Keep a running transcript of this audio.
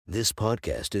This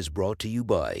podcast is brought to you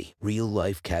by Real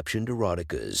Life Captioned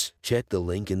Eroticas. Check the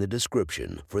link in the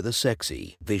description for the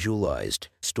sexy, visualized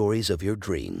stories of your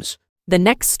dreams. The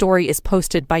next story is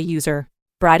posted by user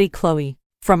Bratty Chloe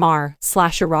from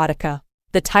r/erotica.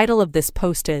 The title of this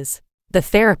post is The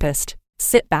Therapist.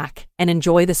 Sit back and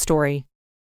enjoy the story.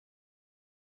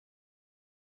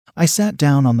 I sat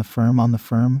down on the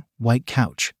firm white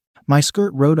couch. My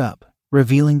skirt rode up,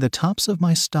 revealing the tops of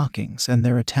my stockings and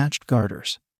their attached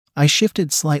garters. I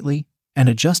shifted slightly and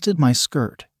adjusted my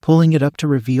skirt, pulling it up to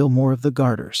reveal more of the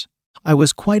garters. I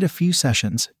was quite a few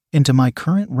sessions into my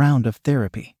current round of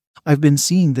therapy. I've been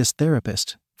seeing this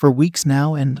therapist for weeks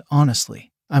now, and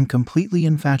honestly, I'm completely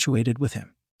infatuated with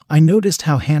him. I noticed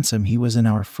how handsome he was in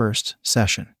our first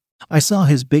session. I saw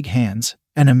his big hands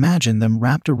and imagined them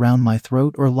wrapped around my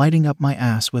throat or lighting up my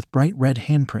ass with bright red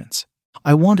handprints.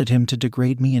 I wanted him to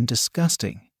degrade me in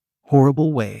disgusting,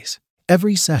 horrible ways.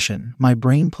 Every session, my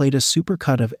brain played a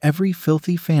supercut of every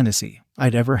filthy fantasy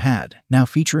I'd ever had, now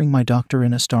featuring my doctor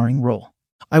in a starring role.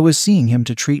 I was seeing him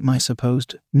to treat my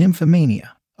supposed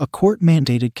nymphomania, a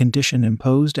court-mandated condition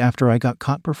imposed after I got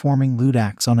caught performing lewd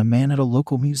acts on a man at a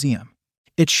local museum.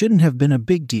 It shouldn't have been a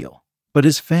big deal, but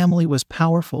his family was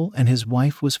powerful and his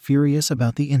wife was furious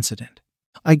about the incident.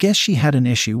 I guess she had an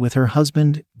issue with her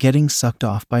husband getting sucked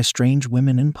off by strange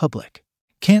women in public.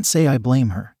 Can't say I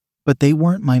blame her, but they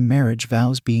weren't my marriage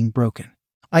vows being broken.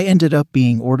 I ended up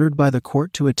being ordered by the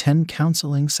court to attend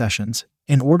counseling sessions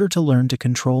in order to learn to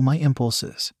control my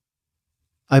impulses.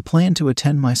 I plan to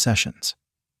attend my sessions,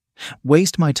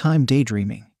 waste my time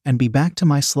daydreaming, and be back to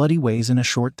my slutty ways in a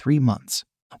short 3 months.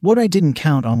 What I didn't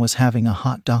count on was having a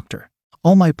hot doctor.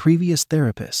 All my previous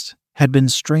therapists had been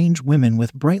strange women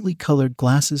with brightly colored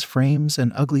glasses frames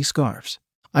and ugly scarves.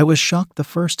 I was shocked the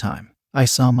first time I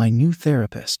saw my new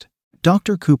therapist.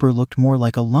 Dr. Cooper looked more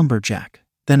like a lumberjack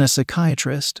than a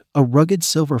psychiatrist, a rugged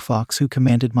silver fox who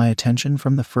commanded my attention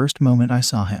from the first moment I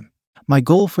saw him. My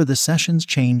goal for the sessions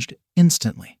changed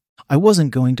instantly. I wasn't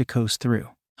going to coast through.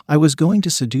 I was going to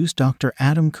seduce Dr.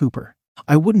 Adam Cooper.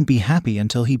 I wouldn't be happy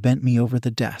until he bent me over the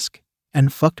desk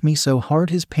and fucked me so hard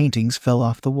his paintings fell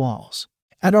off the walls.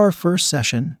 At our first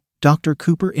session, Dr.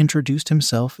 Cooper introduced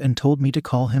himself and told me to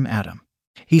call him Adam.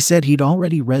 He said he'd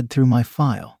already read through my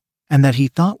file and that he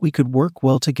thought we could work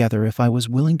well together if I was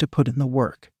willing to put in the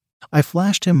work. I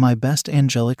flashed him my best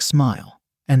angelic smile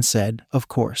and said, "Of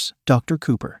course, Dr.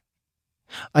 Cooper."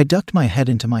 I ducked my head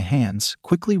into my hands,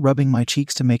 quickly rubbing my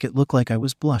cheeks to make it look like I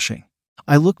was blushing.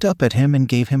 I looked up at him and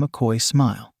gave him a coy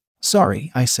smile. "Sorry,"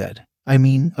 I said. "I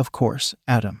mean, of course,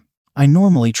 Adam. I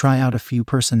normally try out a few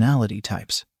personality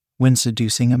types when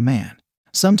seducing a man.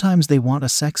 Sometimes they want a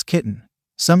sex kitten,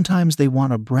 sometimes they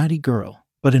want a bratty girl,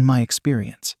 but in my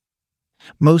experience,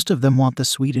 most of them want the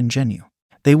sweet ingenue.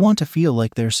 They want to feel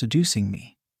like they're seducing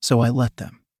me, so I let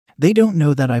them. They don't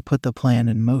know that I put the plan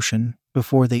in motion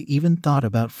before they even thought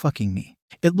about fucking me."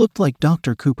 It looked like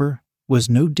Dr. Cooper was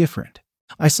no different.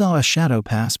 I saw a shadow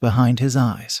pass behind his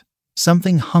eyes,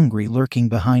 something hungry lurking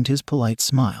behind his polite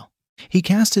smile. He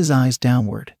cast his eyes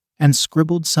downward and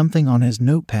scribbled something on his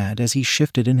notepad as he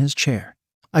shifted in his chair.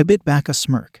 I bit back a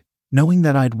smirk, knowing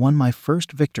that I'd won my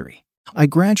first victory. I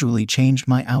gradually changed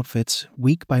my outfits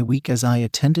week by week as I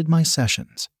attended my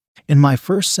sessions. In my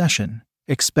first session,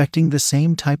 expecting the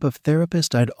same type of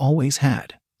therapist I'd always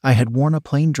had, I had worn a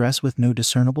plain dress with no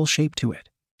discernible shape to it.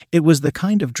 It was the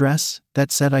kind of dress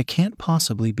that said I can't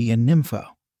possibly be a nympho.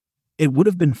 It would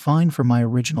have been fine for my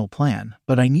original plan,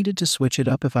 but I needed to switch it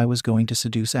up if I was going to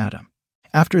seduce Adam.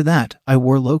 After that, I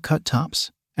wore low-cut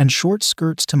tops and short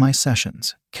skirts to my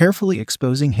sessions, carefully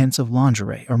exposing hints of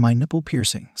lingerie or my nipple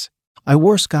piercings. I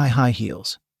wore sky-high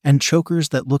heels and chokers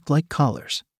that looked like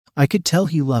collars. I could tell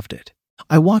he loved it.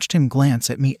 I watched him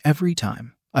glance at me every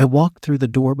time I walked through the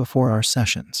door before our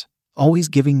sessions, always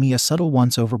giving me a subtle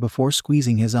once-over before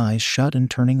squeezing his eyes shut and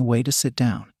turning away to sit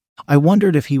down. I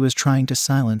wondered if he was trying to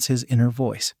silence his inner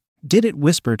voice. Did it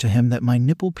whisper to him that my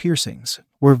nipple piercings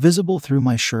were visible through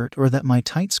my shirt, or that my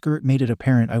tight skirt made it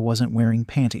apparent I wasn't wearing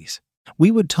panties? We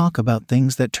would talk about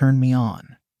things that turned me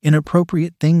on,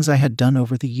 inappropriate things I had done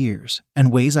over the years,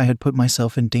 and ways I had put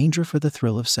myself in danger for the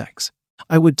thrill of sex.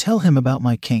 I would tell him about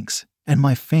my kinks and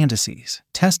my fantasies,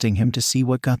 testing him to see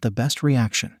what got the best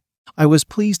reaction. I was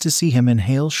pleased to see him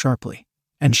inhale sharply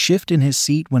and shift in his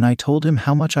seat when I told him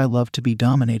how much I loved to be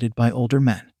dominated by older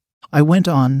men. I went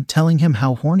on, telling him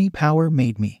how horny power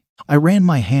made me. I ran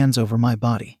my hands over my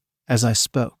body as I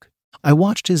spoke. I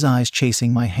watched his eyes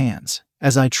chasing my hands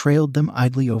as I trailed them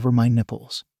idly over my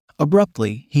nipples.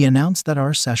 Abruptly, he announced that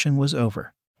our session was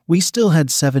over. We still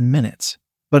had 7 minutes,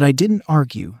 but I didn't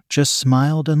argue, just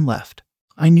smiled and left.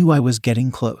 I knew I was getting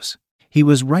close. He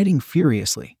was writing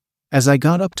furiously. As I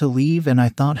got up to leave and I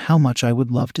thought how much I would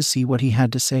love to see what he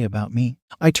had to say about me,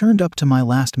 I turned up to my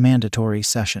last mandatory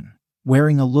session,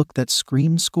 wearing a look that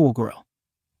screamed schoolgirl.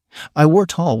 I wore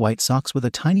tall white socks with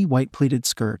a tiny white pleated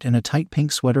skirt and a tight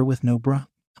pink sweater with no bra.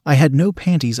 I had no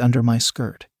panties under my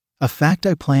skirt, a fact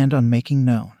I planned on making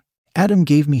known. Adam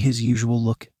gave me his usual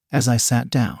look as I sat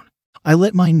down. I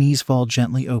let my knees fall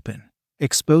gently open,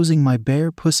 exposing my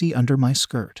bare pussy under my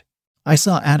skirt. I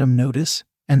saw Adam notice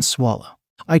and swallow.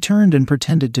 I turned and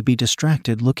pretended to be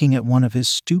distracted looking at one of his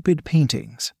stupid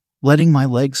paintings, letting my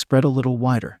legs spread a little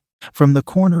wider. From the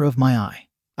corner of my eye,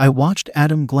 I watched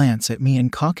Adam glance at me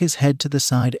and cock his head to the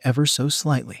side ever so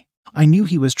slightly. I knew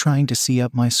he was trying to see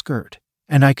up my skirt,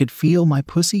 and I could feel my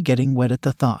pussy getting wet at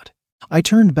the thought. I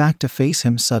turned back to face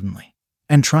him suddenly,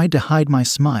 and tried to hide my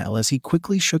smile as he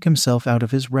quickly shook himself out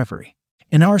of his reverie.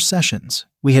 In our sessions,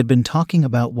 we had been talking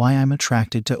about why I'm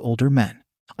attracted to older men.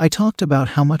 I talked about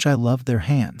how much I loved their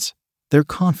hands, their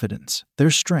confidence,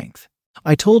 their strength.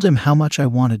 I told him how much I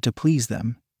wanted to please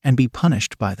them and be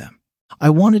punished by them. I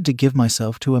wanted to give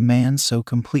myself to a man so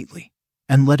completely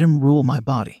and let him rule my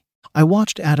body. I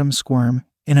watched Adam squirm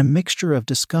in a mixture of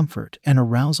discomfort and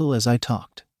arousal as I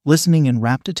talked, listening in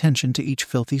rapt attention to each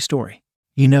filthy story.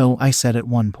 You know, I said at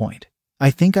one point,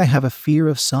 I think I have a fear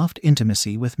of soft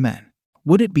intimacy with men.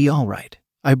 Would it be all right?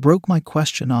 I broke my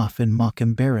question off in mock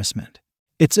embarrassment.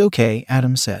 It's okay,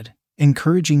 Adam said,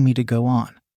 encouraging me to go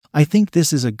on. I think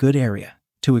this is a good area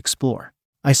to explore.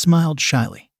 I smiled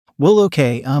shyly. Well,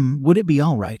 okay, would it be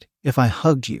all right if I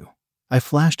hugged you? I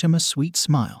flashed him a sweet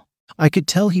smile. I could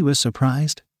tell he was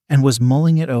surprised and was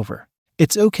mulling it over.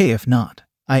 It's okay if not,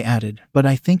 I added, but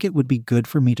I think it would be good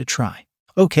for me to try.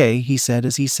 Okay, he said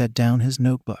as he set down his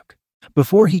notebook.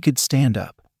 Before he could stand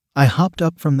up, I hopped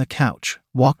up from the couch,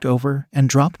 walked over, and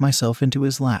dropped myself into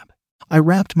his lap. I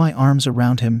wrapped my arms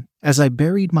around him as I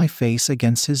buried my face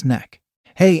against his neck.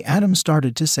 Hey, Adam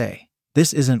started to say.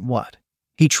 This isn't what.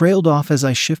 He trailed off as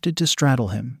I shifted to straddle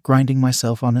him, grinding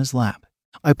myself on his lap.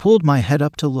 I pulled my head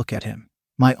up to look at him,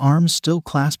 my arms still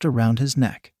clasped around his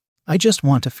neck. I just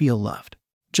want to feel loved.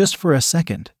 Just for a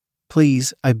second.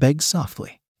 Please, I begged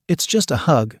softly. It's just a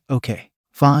hug, okay?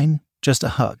 Fine, just a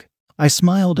hug. I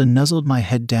smiled and nuzzled my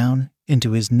head down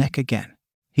into his neck again.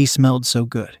 He smelled so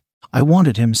good. I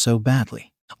wanted him so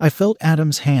badly. I felt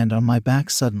Adam's hand on my back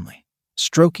suddenly,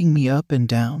 stroking me up and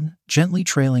down, gently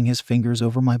trailing his fingers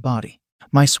over my body.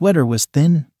 My sweater was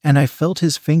thin, and I felt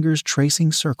his fingers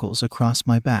tracing circles across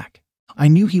my back. I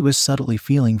knew he was subtly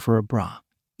feeling for a bra,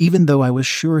 even though I was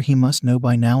sure he must know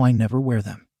by now I never wear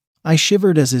them. I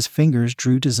shivered as his fingers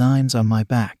drew designs on my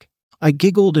back. I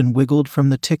giggled and wiggled from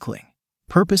the tickling,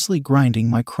 purposely grinding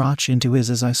my crotch into his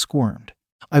as I squirmed.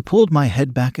 I pulled my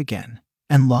head back again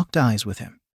and locked eyes with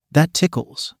him. That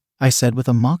tickles, I said with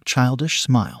a mock childish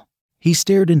smile. He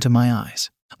stared into my eyes.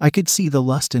 I could see the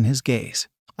lust in his gaze.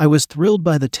 I was thrilled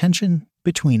by the tension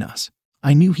between us.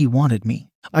 I knew he wanted me.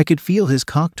 I could feel his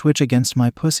cock twitch against my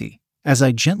pussy as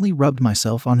I gently rubbed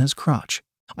myself on his crotch.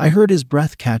 I heard his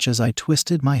breath catch as I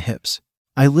twisted my hips.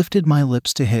 I lifted my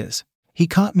lips to his. He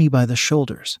caught me by the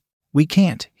shoulders. We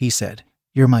can't, he said.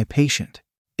 You're my patient.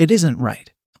 It isn't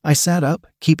right. I sat up,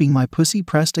 keeping my pussy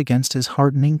pressed against his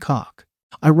hardening cock.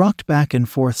 I rocked back and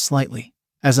forth slightly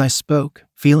as I spoke,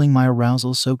 feeling my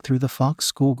arousal soak through the fox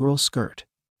schoolgirl skirt.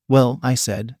 Well, I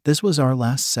said, this was our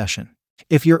last session.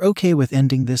 If you're okay with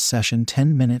ending this session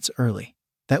 10 minutes early,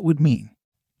 that would mean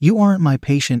you aren't my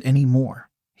patient anymore,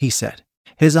 he said.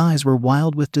 His eyes were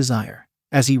wild with desire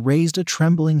as he raised a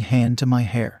trembling hand to my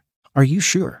hair. Are you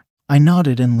sure? I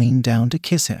nodded and leaned down to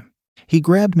kiss him. He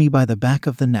grabbed me by the back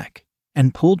of the neck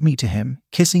and pulled me to him,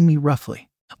 kissing me roughly.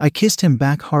 I kissed him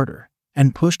back harder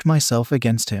and pushed myself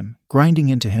against him, grinding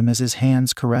into him as his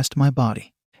hands caressed my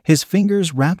body. His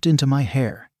fingers wrapped into my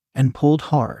hair and pulled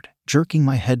hard, jerking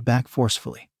my head back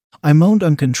forcefully. I moaned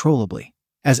uncontrollably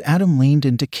as Adam leaned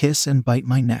in to kiss and bite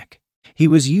my neck. He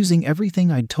was using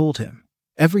everything I'd told him,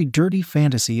 every dirty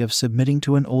fantasy of submitting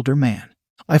to an older man.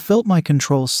 I felt my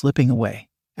control slipping away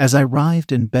as I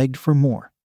writhed and begged for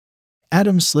more.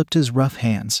 Adam slipped his rough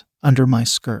hands under my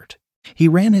skirt. He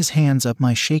ran his hands up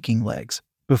my shaking legs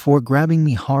before grabbing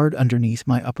me hard underneath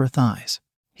my upper thighs.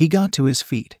 He got to his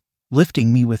feet,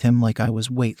 lifting me with him like I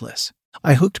was weightless.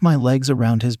 I hooked my legs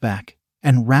around his back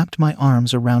and wrapped my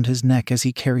arms around his neck as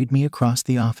he carried me across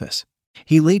the office.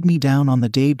 He laid me down on the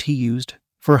dabe he used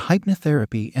for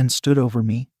hypnotherapy and stood over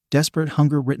me, desperate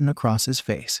hunger written across his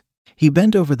face. He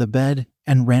bent over the bed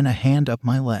and ran a hand up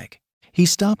my leg. He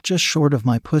stopped just short of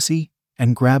my pussy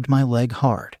and grabbed my leg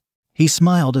hard. He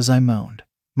smiled as I moaned,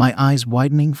 my eyes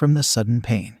widening from the sudden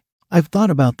pain. I've thought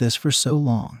about this for so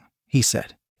long, he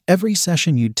said. Every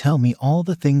session you'd tell me all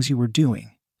the things you were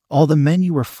doing, all the men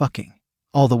you were fucking,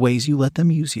 all the ways you let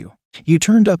them use you. You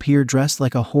turned up here dressed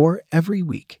like a whore every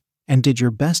week and did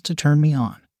your best to turn me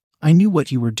on. I knew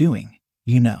what you were doing,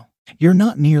 you know. You're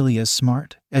not nearly as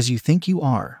smart as you think you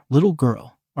are, little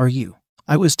girl, are you?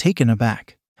 I was taken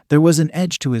aback. There was an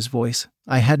edge to his voice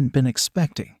I hadn't been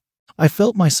expecting. I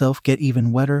felt myself get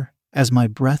even wetter as my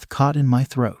breath caught in my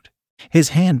throat. His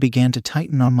hand began to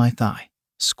tighten on my thigh,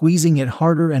 squeezing it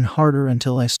harder and harder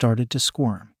until I started to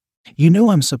squirm. You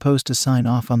know I'm supposed to sign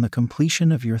off on the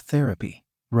completion of your therapy,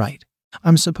 right?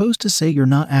 I'm supposed to say you're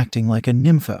not acting like a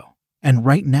nympho, and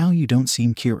right now you don't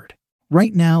seem cured.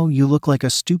 Right now you look like a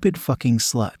stupid fucking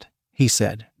slut, he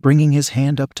said, bringing his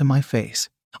hand up to my face.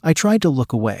 I tried to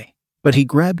look away, but he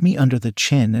grabbed me under the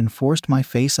chin and forced my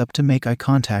face up to make eye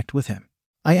contact with him.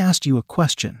 I asked you a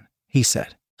question, he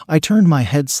said. I turned my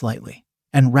head slightly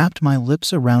and wrapped my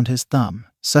lips around his thumb,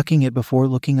 sucking it before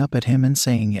looking up at him and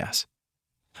saying yes.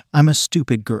 I'm a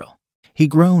stupid girl. He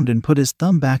groaned and put his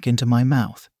thumb back into my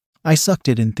mouth. I sucked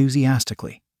it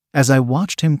enthusiastically as I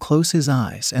watched him close his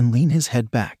eyes and lean his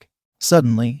head back.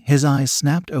 Suddenly, his eyes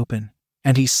snapped open,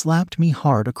 and he slapped me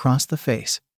hard across the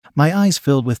face. My eyes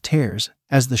filled with tears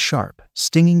as the sharp,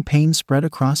 stinging pain spread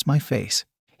across my face.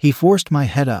 He forced my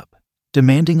head up,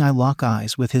 demanding I lock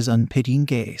eyes with his unpitying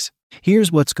gaze.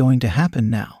 Here's what's going to happen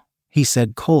now, he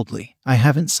said coldly. I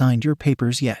haven't signed your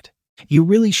papers yet. You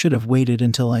really should have waited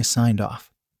until I signed off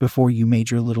before you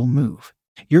made your little move.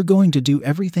 You're going to do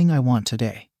everything I want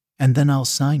today, and then I'll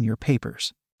sign your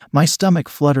papers. My stomach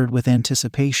fluttered with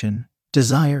anticipation,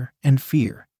 desire, and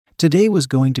fear. Today was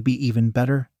going to be even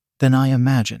better than I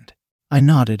imagined. I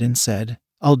nodded and said,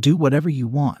 I'll do whatever you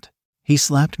want. He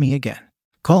slapped me again.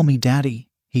 Call me Daddy,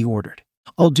 he ordered.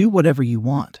 I'll do whatever you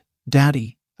want,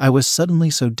 Daddy. I was suddenly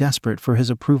so desperate for his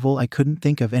approval I couldn't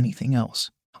think of anything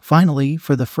else. Finally,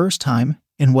 for the first time,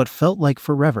 in what felt like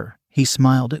forever, he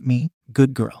smiled at me.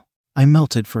 Good girl. I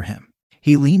melted for him.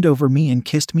 He leaned over me and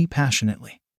kissed me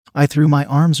passionately. I threw my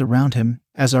arms around him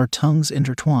as our tongues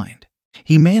intertwined.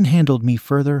 He manhandled me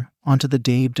further onto the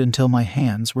dabed until my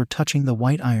hands were touching the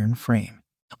white iron frame.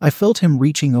 I felt him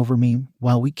reaching over me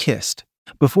while we kissed.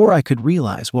 Before I could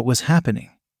realize what was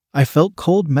happening, I felt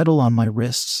cold metal on my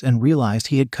wrists and realized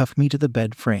he had cuffed me to the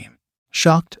bed frame.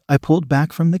 Shocked, I pulled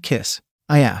back from the kiss.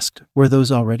 I asked, were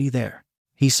those already there?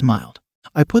 He smiled.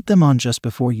 I put them on just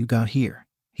before you got here,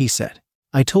 he said.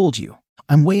 I told you,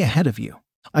 I'm way ahead of you.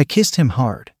 I kissed him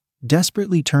hard,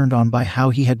 desperately turned on by how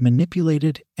he had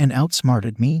manipulated and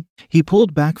outsmarted me. He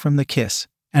pulled back from the kiss,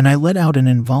 and I let out an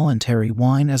involuntary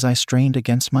whine as I strained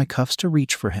against my cuffs to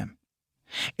reach for him.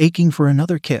 Aching for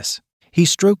another kiss, he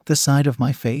stroked the side of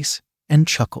my face and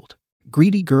chuckled.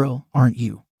 Greedy girl, aren't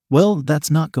you? Well,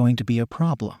 that's not going to be a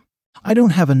problem. I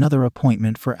don't have another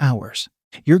appointment for hours.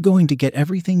 You're going to get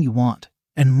everything you want,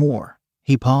 and more.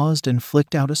 He paused and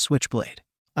flicked out a switchblade.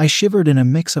 I shivered in a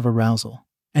mix of arousal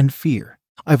and fear.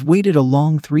 I've waited a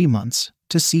long 3 months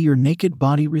to see your naked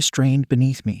body restrained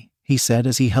beneath me, he said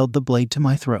as he held the blade to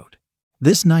my throat.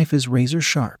 This knife is razor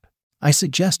sharp. I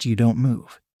suggest you don't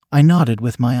move. I nodded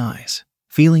with my eyes,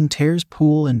 feeling tears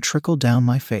pool and trickle down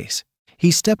my face. He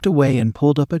stepped away and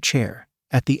pulled up a chair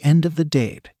at the end of the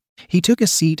dabe. He took a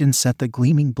seat and set the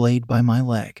gleaming blade by my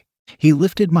leg. He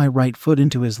lifted my right foot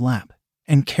into his lap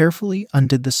and carefully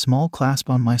undid the small clasp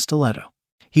on my stiletto.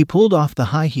 He pulled off the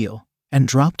high heel and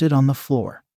dropped it on the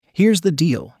floor. Here's the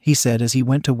deal, he said as he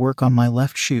went to work on my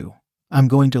left shoe. I'm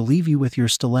going to leave you with your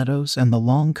stilettos and the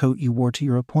long coat you wore to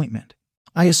your appointment.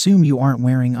 I assume you aren't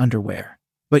wearing underwear,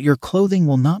 but your clothing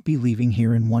will not be leaving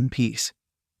here in one piece.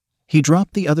 He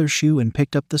dropped the other shoe and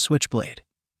picked up the switchblade,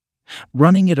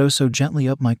 running it oh so gently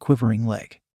up my quivering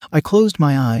leg. I closed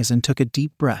my eyes and took a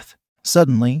deep breath.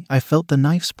 Suddenly, I felt the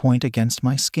knife's point against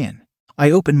my skin. I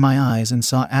opened my eyes and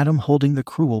saw Adam holding the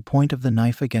cruel point of the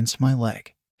knife against my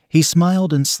leg. He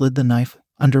smiled and slid the knife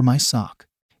under my sock.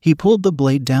 He pulled the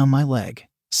blade down my leg,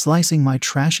 slicing my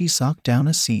trashy sock down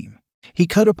a seam. He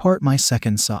cut apart my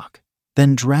second sock,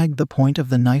 then dragged the point of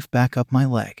the knife back up my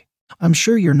leg. I'm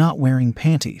sure you're not wearing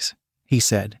panties, he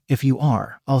said. If you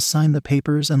are, I'll sign the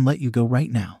papers and let you go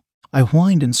right now. I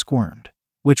whined and squirmed,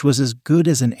 which was as good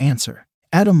as an answer.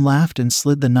 Adam laughed and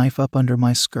slid the knife up under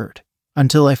my skirt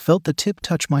until I felt the tip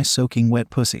touch my soaking wet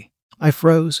pussy. I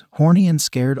froze, horny and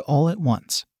scared all at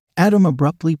once. Adam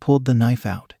abruptly pulled the knife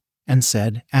out and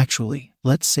said, actually,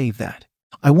 let's save that.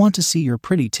 I want to see your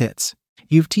pretty tits.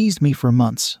 You've teased me for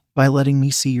months by letting me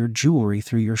see your jewelry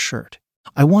through your shirt.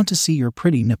 I want to see your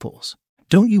pretty nipples.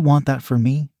 Don't you want that for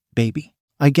me, baby?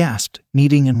 I gasped,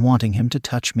 needing and wanting him to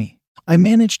touch me. I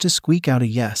managed to squeak out a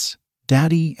yes,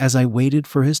 Daddy, as I waited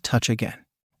for his touch again.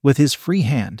 With his free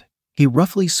hand, he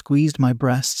roughly squeezed my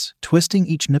breasts, twisting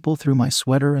each nipple through my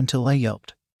sweater until I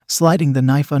yelped. Sliding the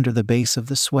knife under the base of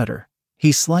the sweater,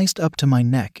 he sliced up to my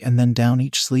neck and then down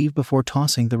each sleeve before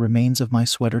tossing the remains of my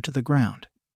sweater to the ground.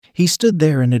 He stood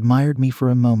there and admired me for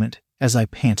a moment as I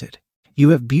panted. "You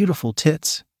have beautiful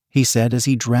tits," he said as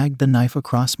he dragged the knife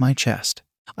across my chest.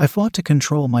 I fought to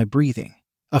control my breathing,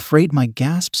 afraid my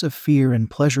gasps of fear and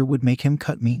pleasure would make him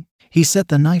cut me. He set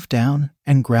the knife down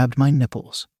and grabbed my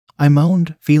nipples. I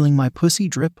moaned, feeling my pussy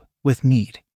drip with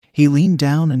need. He leaned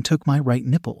down and took my right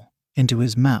nipple into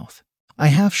his mouth. I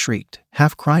half shrieked,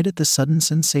 half cried at the sudden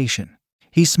sensation.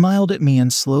 He smiled at me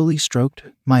and slowly stroked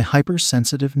my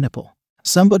hypersensitive nipple.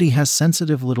 "Somebody has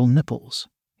sensitive little nipples,"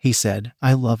 he said.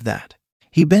 "I love that."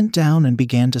 He bent down and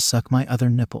began to suck my other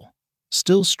nipple,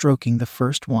 still stroking the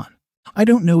first one. I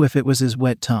don't know if it was his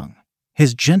wet tongue,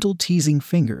 his gentle teasing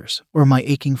fingers, or my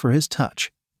aching for his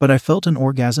touch, but I felt an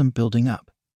orgasm building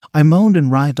up. I moaned and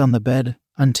writhed on the bed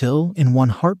until, in one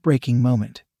heartbreaking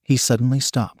moment, he suddenly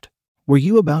stopped. "Were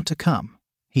you about to come?"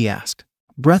 he asked.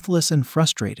 Breathless and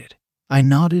frustrated, I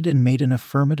nodded and made an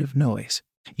affirmative noise.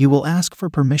 "You will ask for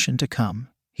permission to come,"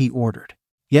 he ordered.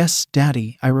 "Yes,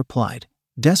 Daddy," I replied,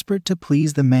 desperate to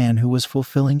please the man who was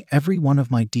fulfilling every one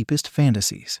of my deepest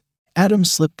fantasies. Adam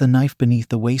slipped the knife beneath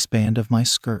the waistband of my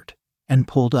skirt and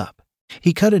pulled up.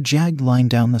 He cut a jagged line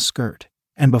down the skirt,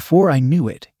 and before I knew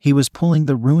it, he was pulling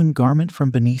the ruined garment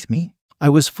from beneath me. I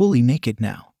was fully naked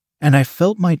now, and I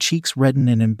felt my cheeks redden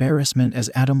in embarrassment as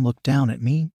Adam looked down at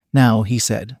me. "Now," he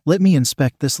said, "let me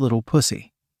inspect this little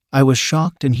pussy." I was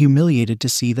shocked and humiliated to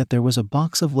see that there was a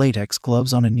box of latex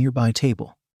gloves on a nearby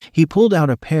table. He pulled out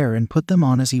a pair and put them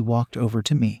on as he walked over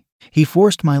to me. He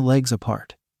forced my legs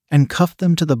apart and cuffed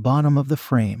them to the bottom of the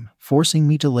frame, forcing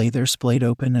me to lay there splayed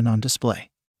open and on display.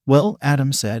 "Well,"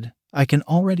 Adam said, "I can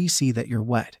already see that you're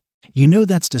wet. You know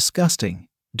that's disgusting,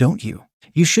 don't you?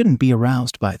 You shouldn't be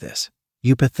aroused by this.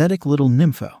 You pathetic little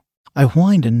nympho." I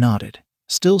whined and nodded,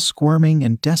 still squirming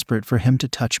and desperate for him to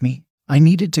touch me. I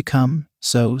needed to come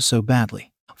so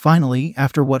badly. Finally,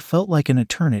 after what felt like an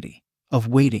eternity of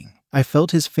waiting, I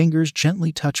felt his fingers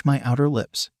gently touch my outer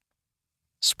lips,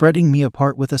 spreading me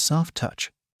apart with a soft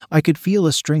touch. I could feel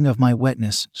a string of my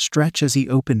wetness stretch as he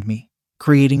opened me,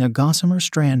 creating a gossamer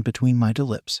strand between my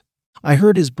lips. I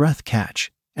heard his breath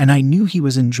catch, and I knew he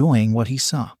was enjoying what he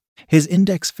saw. His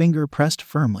index finger pressed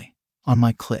firmly on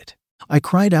my clit. I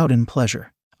cried out in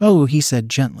pleasure. "Oh," he said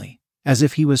gently, as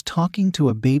if he was talking to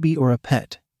a baby or a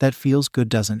pet. "That feels good,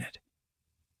 doesn't it?"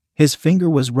 His finger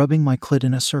was rubbing my clit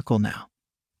in a circle now,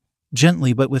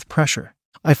 gently but with pressure.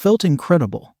 I felt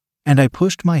incredible, and I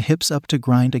pushed my hips up to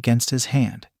grind against his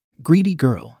hand. "Greedy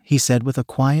girl," he said with a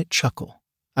quiet chuckle.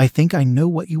 "I think I know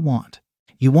what you want.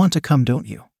 You want to come, don't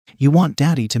you? You want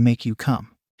Daddy to make you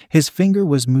come." His finger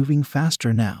was moving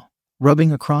faster now,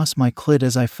 rubbing across my clit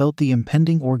as I felt the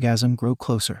impending orgasm grow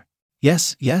closer.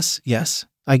 Yes, yes, yes,"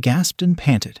 I gasped and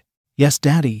panted. "Yes,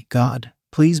 Daddy, God,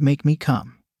 please make me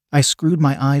come." I screwed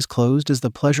my eyes closed as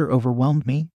the pleasure overwhelmed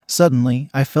me. Suddenly,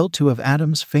 I felt two of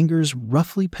Adam's fingers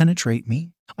roughly penetrate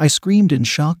me. I screamed in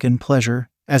shock and pleasure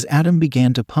as Adam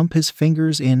began to pump his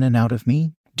fingers in and out of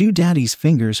me. "Do Daddy's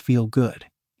fingers feel good?"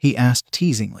 he asked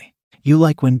teasingly. "You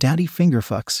like when Daddy finger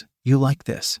fucks, you like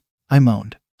this?" I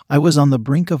moaned. I was on the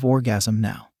brink of orgasm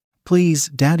now. "Please,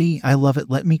 Daddy, I love it,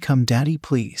 let me come, Daddy,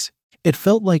 please." It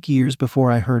felt like years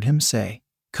before I heard him say,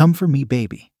 "Come for me,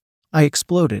 baby." I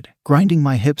exploded, grinding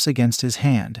my hips against his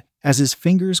hand as his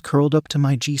fingers curled up to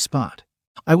my G-spot.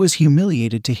 I was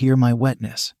humiliated to hear my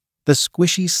wetness, the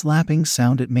squishy slapping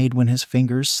sound it made when his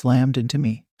fingers slammed into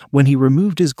me. When he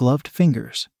removed his gloved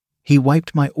fingers, he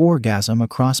wiped my orgasm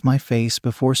across my face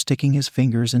before sticking his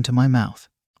fingers into my mouth.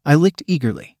 I licked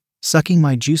eagerly, sucking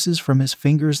my juices from his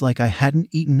fingers like I hadn't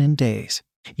eaten in days.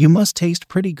 "You must taste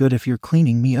pretty good if you're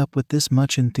cleaning me up with this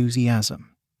much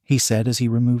enthusiasm," he said as he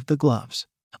removed the gloves.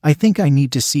 "I think I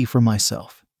need to see for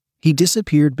myself." He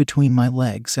disappeared between my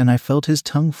legs and I felt his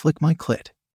tongue flick my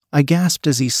clit. I gasped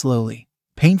as he slowly,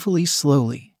 painfully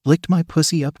slowly, licked my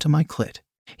pussy up to my clit.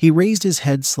 He raised his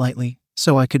head slightly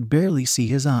so I could barely see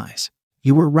his eyes.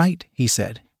 "You were right," he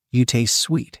said. "You taste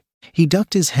sweet." He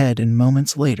ducked his head and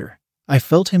moments later, I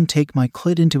felt him take my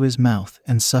clit into his mouth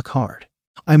and suck hard.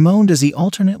 I moaned as he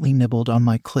alternately nibbled on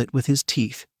my clit with his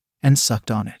teeth and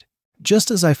sucked on it. Just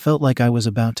as I felt like I was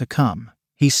about to come,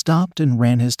 he stopped and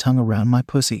ran his tongue around my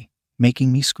pussy,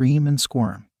 making me scream and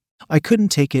squirm. I couldn't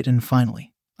take it and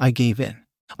finally, I gave in.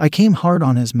 I came hard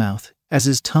on his mouth as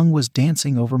his tongue was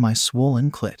dancing over my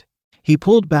swollen clit. He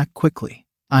pulled back quickly,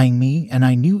 eyeing me, and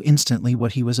I knew instantly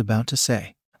what he was about to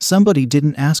say. "Somebody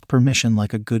didn't ask permission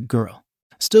like a good girl."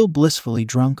 still blissfully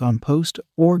drunk on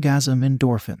post-orgasm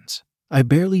endorphins. I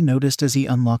barely noticed as he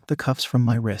unlocked the cuffs from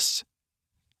my wrists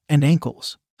and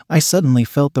ankles. I suddenly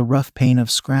felt the rough pain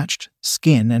of scratched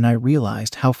skin, and I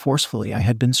realized how forcefully I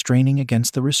had been straining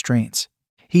against the restraints.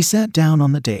 He sat down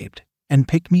on the bed and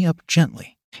picked me up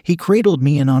gently. He cradled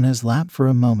me in on his lap for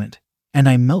a moment, and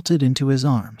I melted into his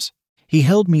arms. He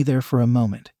held me there for a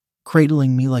moment,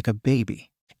 cradling me like a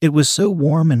baby. It was so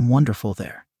warm and wonderful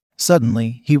there.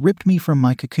 Suddenly, he ripped me from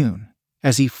my cocoon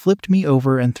as he flipped me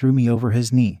over and threw me over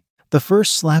his knee. The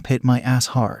first slap hit my ass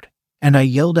hard, and I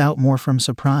yelled out more from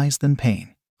surprise than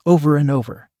pain. Over and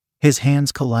over, his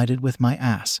hands collided with my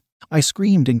ass. I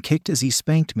screamed and kicked as he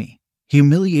spanked me,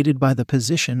 humiliated by the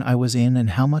position I was in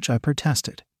and how much I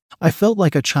protested. I felt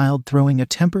like a child throwing a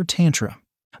temper tantrum.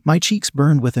 My cheeks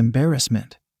burned with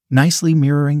embarrassment, nicely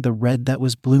mirroring the red that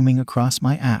was blooming across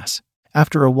my ass.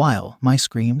 After a while, my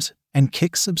screams and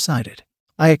kicks subsided.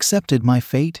 I accepted my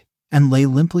fate and lay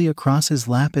limply across his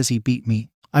lap as he beat me.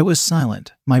 I was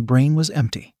silent. My brain was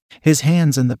empty. His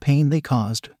hands and the pain they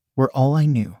caused were all I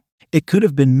knew. It could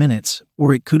have been minutes,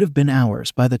 or it could have been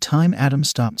hours by the time Adam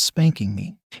stopped spanking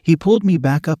me. He pulled me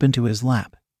back up into his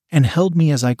lap and held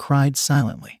me as I cried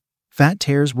silently, fat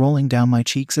tears rolling down my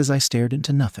cheeks as I stared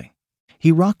into nothing.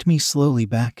 He rocked me slowly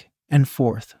back and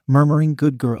forth, murmuring,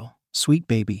 "Good girl, sweet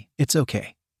baby, it's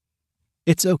okay.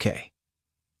 It's okay."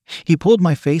 He pulled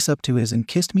my face up to his and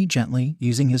kissed me gently,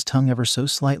 using his tongue ever so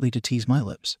slightly to tease my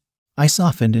lips. I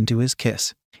softened into his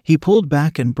kiss. He pulled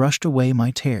back and brushed away my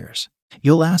tears.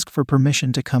 "You'll ask for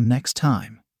permission to come next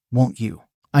time, won't you?"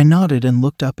 I nodded and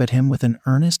looked up at him with an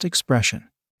earnest expression.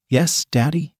 "Yes,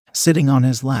 Daddy." Sitting on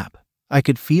his lap, I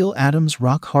could feel Adam's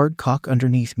rock-hard cock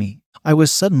underneath me. I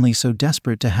was suddenly so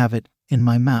desperate to have it in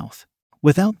my mouth.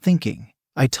 Without thinking,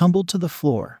 I tumbled to the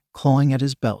floor, clawing at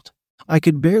his belt. I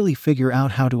could barely figure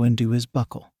out how to undo his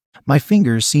buckle. My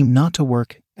fingers seemed not to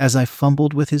work as I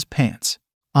fumbled with his pants.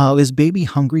 "Is baby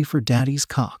hungry for Daddy's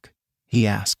cock?" he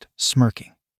asked,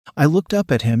 smirking. I looked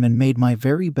up at him and made my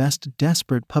very best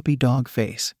desperate puppy dog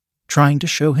face, trying to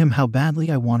show him how badly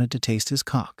I wanted to taste his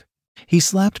cock. He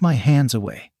slapped my hands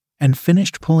away and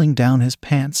finished pulling down his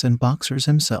pants and boxers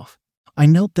himself. I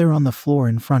knelt there on the floor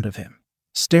in front of him,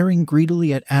 staring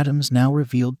greedily at Adam's now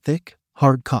revealed thick,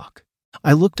 hard cock.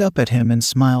 I looked up at him and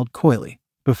smiled coyly,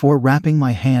 before wrapping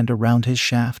my hand around his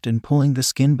shaft and pulling the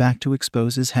skin back to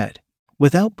expose his head.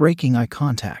 Without breaking eye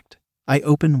contact, I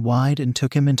opened wide and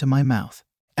took him into my mouth.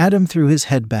 Adam threw his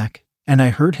head back, and I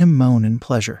heard him moan in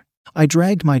pleasure. I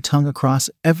dragged my tongue across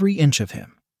every inch of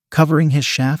him, covering his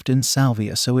shaft in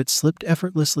salvia so it slipped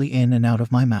effortlessly in and out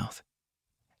of my mouth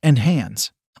and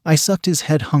hands. I sucked his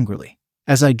head hungrily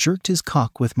as I jerked his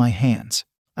cock with my hands.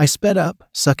 I sped up,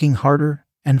 sucking harder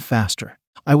and faster.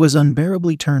 I was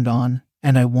unbearably turned on,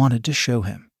 and I wanted to show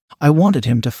him. I wanted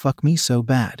him to fuck me so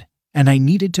bad, and I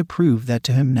needed to prove that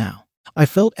to him now. I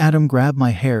felt Adam grab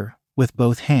my hair with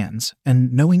both hands,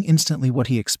 and knowing instantly what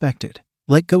he expected,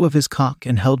 let go of his cock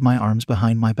and held my arms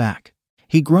behind my back.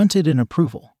 He grunted in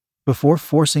approval, before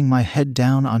forcing my head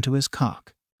down onto his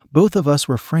cock. Both of us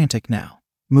were frantic now,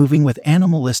 moving with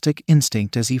animalistic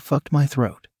instinct as he fucked my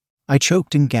throat. I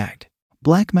choked and gagged.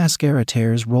 Black mascara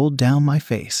tears rolled down my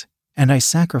face, and I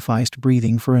sacrificed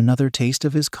breathing for another taste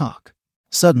of his cock.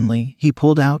 Suddenly, he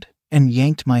pulled out and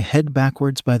yanked my head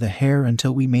backwards by the hair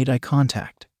until we made eye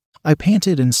contact. I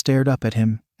panted and stared up at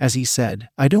him as he said,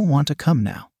 "I don't want to come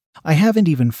now. I haven't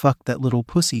even fucked that little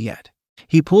pussy yet."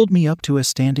 He pulled me up to a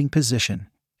standing position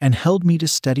and held me to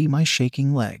steady my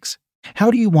shaking legs.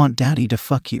 "How do you want Daddy to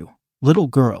fuck you, little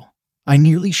girl?" I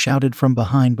nearly shouted from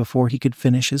behind before he could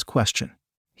finish his question.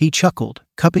 He chuckled,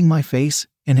 cupping my face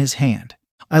in his hand.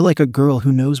 "I like a girl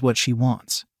who knows what she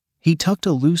wants." He tucked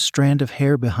a loose strand of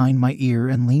hair behind my ear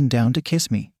and leaned down to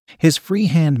kiss me. His free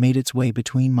hand made its way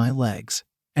between my legs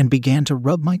and began to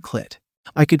rub my clit.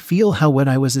 I could feel how wet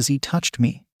I was as he touched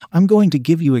me. "I'm going to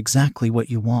give you exactly what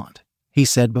you want," he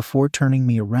said before turning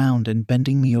me around and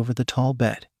bending me over the tall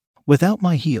bed. Without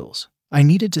my heels, I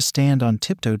needed to stand on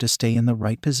tiptoe to stay in the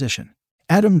right position.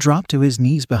 Adam dropped to his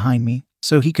knees behind me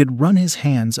so he could run his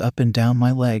hands up and down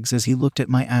my legs as he looked at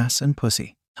my ass and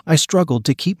pussy. I struggled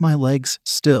to keep my legs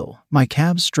still, my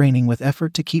calves straining with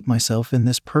effort to keep myself in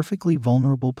this perfectly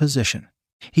vulnerable position.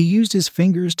 He used his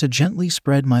fingers to gently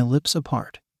spread my lips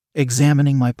apart,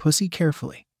 examining my pussy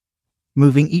carefully,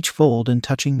 moving each fold and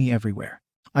touching me everywhere.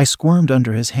 I squirmed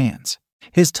under his hands.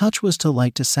 His touch was too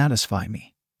light to satisfy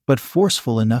me, but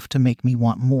forceful enough to make me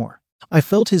want more. I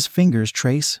felt his fingers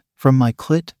trace from my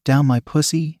clit down my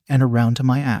pussy and around to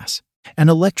my ass. An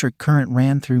electric current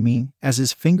ran through me as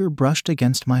his finger brushed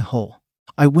against my hole.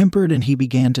 I whimpered and he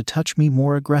began to touch me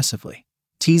more aggressively,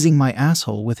 teasing my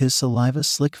asshole with his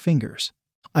saliva-slick fingers.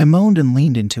 I moaned and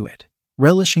leaned into it,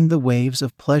 relishing the waves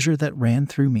of pleasure that ran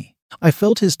through me. I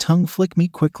felt his tongue flick me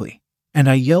quickly, and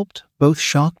I yelped, both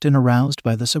shocked and aroused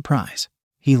by the surprise.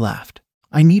 He laughed.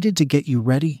 "I needed to get you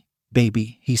ready,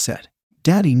 baby," he said.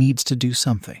 "Daddy needs to do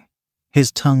something."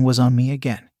 His tongue was on me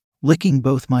again, licking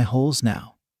both my holes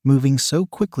now, moving so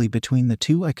quickly between the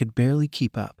two I could barely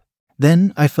keep up.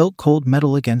 Then I felt cold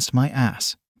metal against my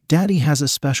ass. "Daddy has a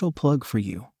special plug for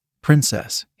you,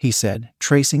 princess," he said,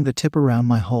 tracing the tip around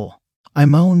my hole. I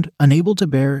moaned, unable to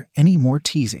bear any more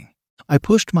teasing. I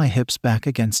pushed my hips back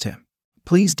against him.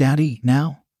 "Please, Daddy,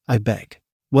 now," I begged.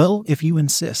 "Well, if you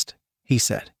insist," he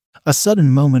said. A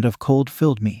sudden moment of cold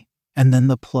filled me, and then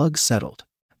the plug settled.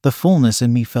 The fullness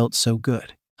in me felt so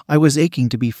good. I was aching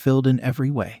to be filled in every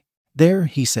way. "There,"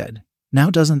 he said. "Now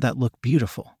doesn't that look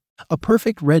beautiful? A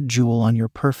perfect red jewel on your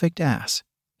perfect ass."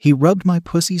 He rubbed my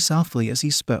pussy softly as he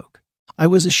spoke. I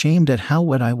was ashamed at how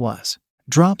wet I was.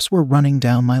 Drops were running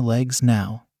down my legs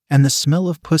now, and the smell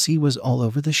of pussy was all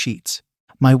over the sheets.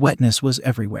 My wetness was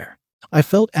everywhere. I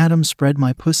felt Adam spread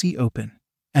my pussy open,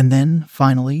 and then,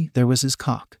 finally, there was his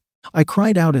cock. I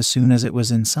cried out as soon as it was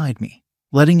inside me,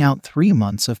 letting out 3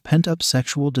 months of pent-up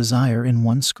sexual desire in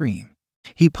one scream.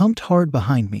 He pumped hard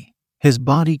behind me, his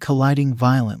body colliding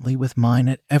violently with mine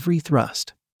at every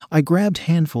thrust. I grabbed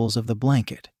handfuls of the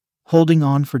blanket, holding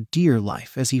on for dear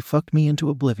life as he fucked me into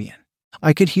oblivion.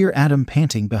 I could hear Adam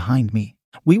panting behind me.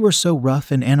 We were so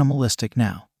rough and animalistic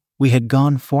now. We had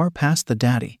gone far past the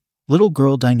daddy, little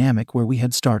girl dynamic where we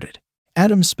had started.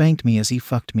 Adam spanked me as he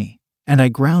fucked me, and I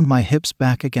ground my hips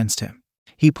back against him.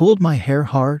 He pulled my hair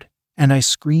hard, and I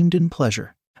screamed in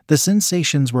pleasure. The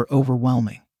sensations were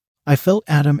overwhelming. I felt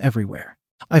Adam everywhere.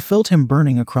 I felt him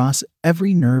burning across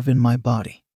every nerve in my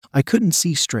body. I couldn't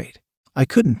see straight. I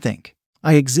couldn't think.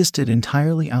 I existed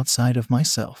entirely outside of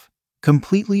myself,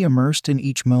 completely immersed in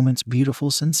each moment's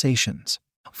beautiful sensations.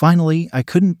 Finally, I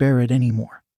couldn't bear it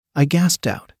anymore. I gasped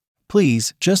out,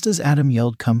 "Please," just as Adam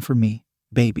yelled, "Come for me,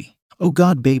 baby. Oh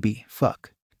God, baby,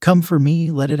 fuck. Come for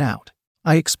me, let it out."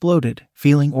 I exploded,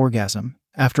 feeling orgasm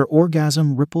after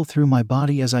orgasm ripple through my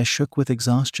body as I shook with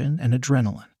exhaustion and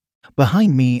adrenaline.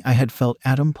 Behind me, I had felt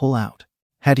Adam pull out.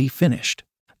 Had he finished?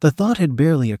 The thought had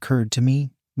barely occurred to me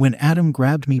when Adam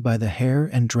grabbed me by the hair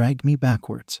and dragged me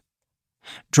backwards,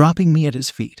 dropping me at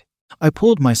his feet. I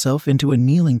pulled myself into a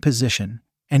kneeling position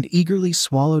and eagerly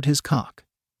swallowed his cock,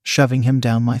 shoving him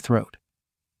down my throat.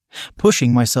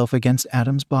 Pushing myself against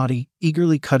Adam's body,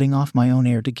 eagerly cutting off my own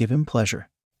air to give him pleasure.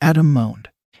 Adam moaned.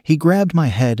 He grabbed my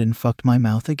head and fucked my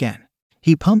mouth again.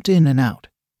 He pumped in and out,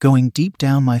 going deep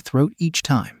down my throat each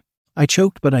time. I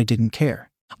choked, but I didn't care.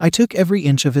 I took every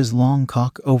inch of his long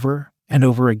cock over and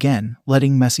over again,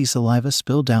 letting messy saliva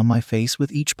spill down my face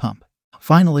with each pump.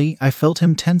 Finally, I felt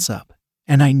him tense up,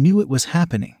 and I knew it was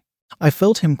happening. I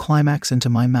felt him climax into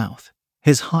my mouth,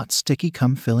 his hot, sticky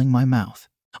cum filling my mouth.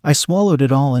 I swallowed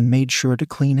it all and made sure to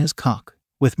clean his cock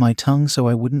with my tongue so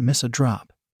I wouldn't miss a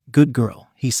drop. "Good girl,"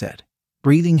 he said,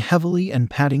 breathing heavily and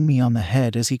patting me on the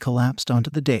head as he collapsed onto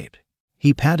the bed.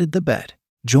 He patted the bed.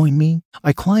 "Join me."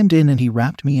 I climbed in and he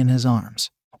wrapped me in his arms.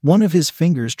 One of his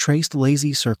fingers traced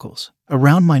lazy circles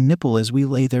around my nipple as we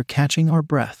lay there catching our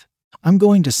breath. "I'm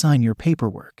going to sign your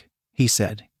paperwork," he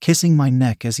said, kissing my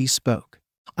neck as he spoke.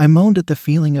 I moaned at the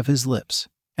feeling of his lips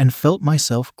and felt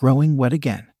myself growing wet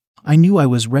again. I knew I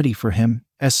was ready for him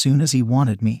as soon as he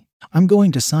wanted me. "I'm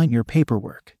going to sign your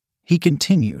paperwork," he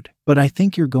continued, "but I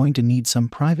think you're going to need some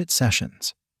private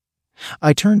sessions."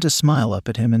 I turned to smile up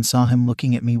at him and saw him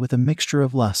looking at me with a mixture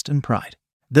of lust and pride.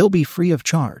 "They'll be free of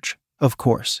charge, of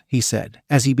course," he said,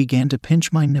 as he began to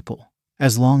pinch my nipple,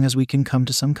 "as long as we can come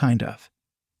to some kind of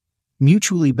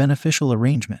mutually beneficial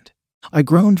arrangement." I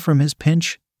groaned from his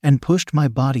pinch and pushed my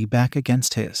body back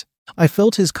against his. I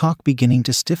felt his cock beginning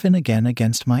to stiffen again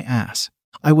against my ass.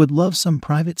 "I would love some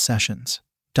private sessions,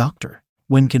 doctor.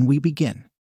 When can we begin?"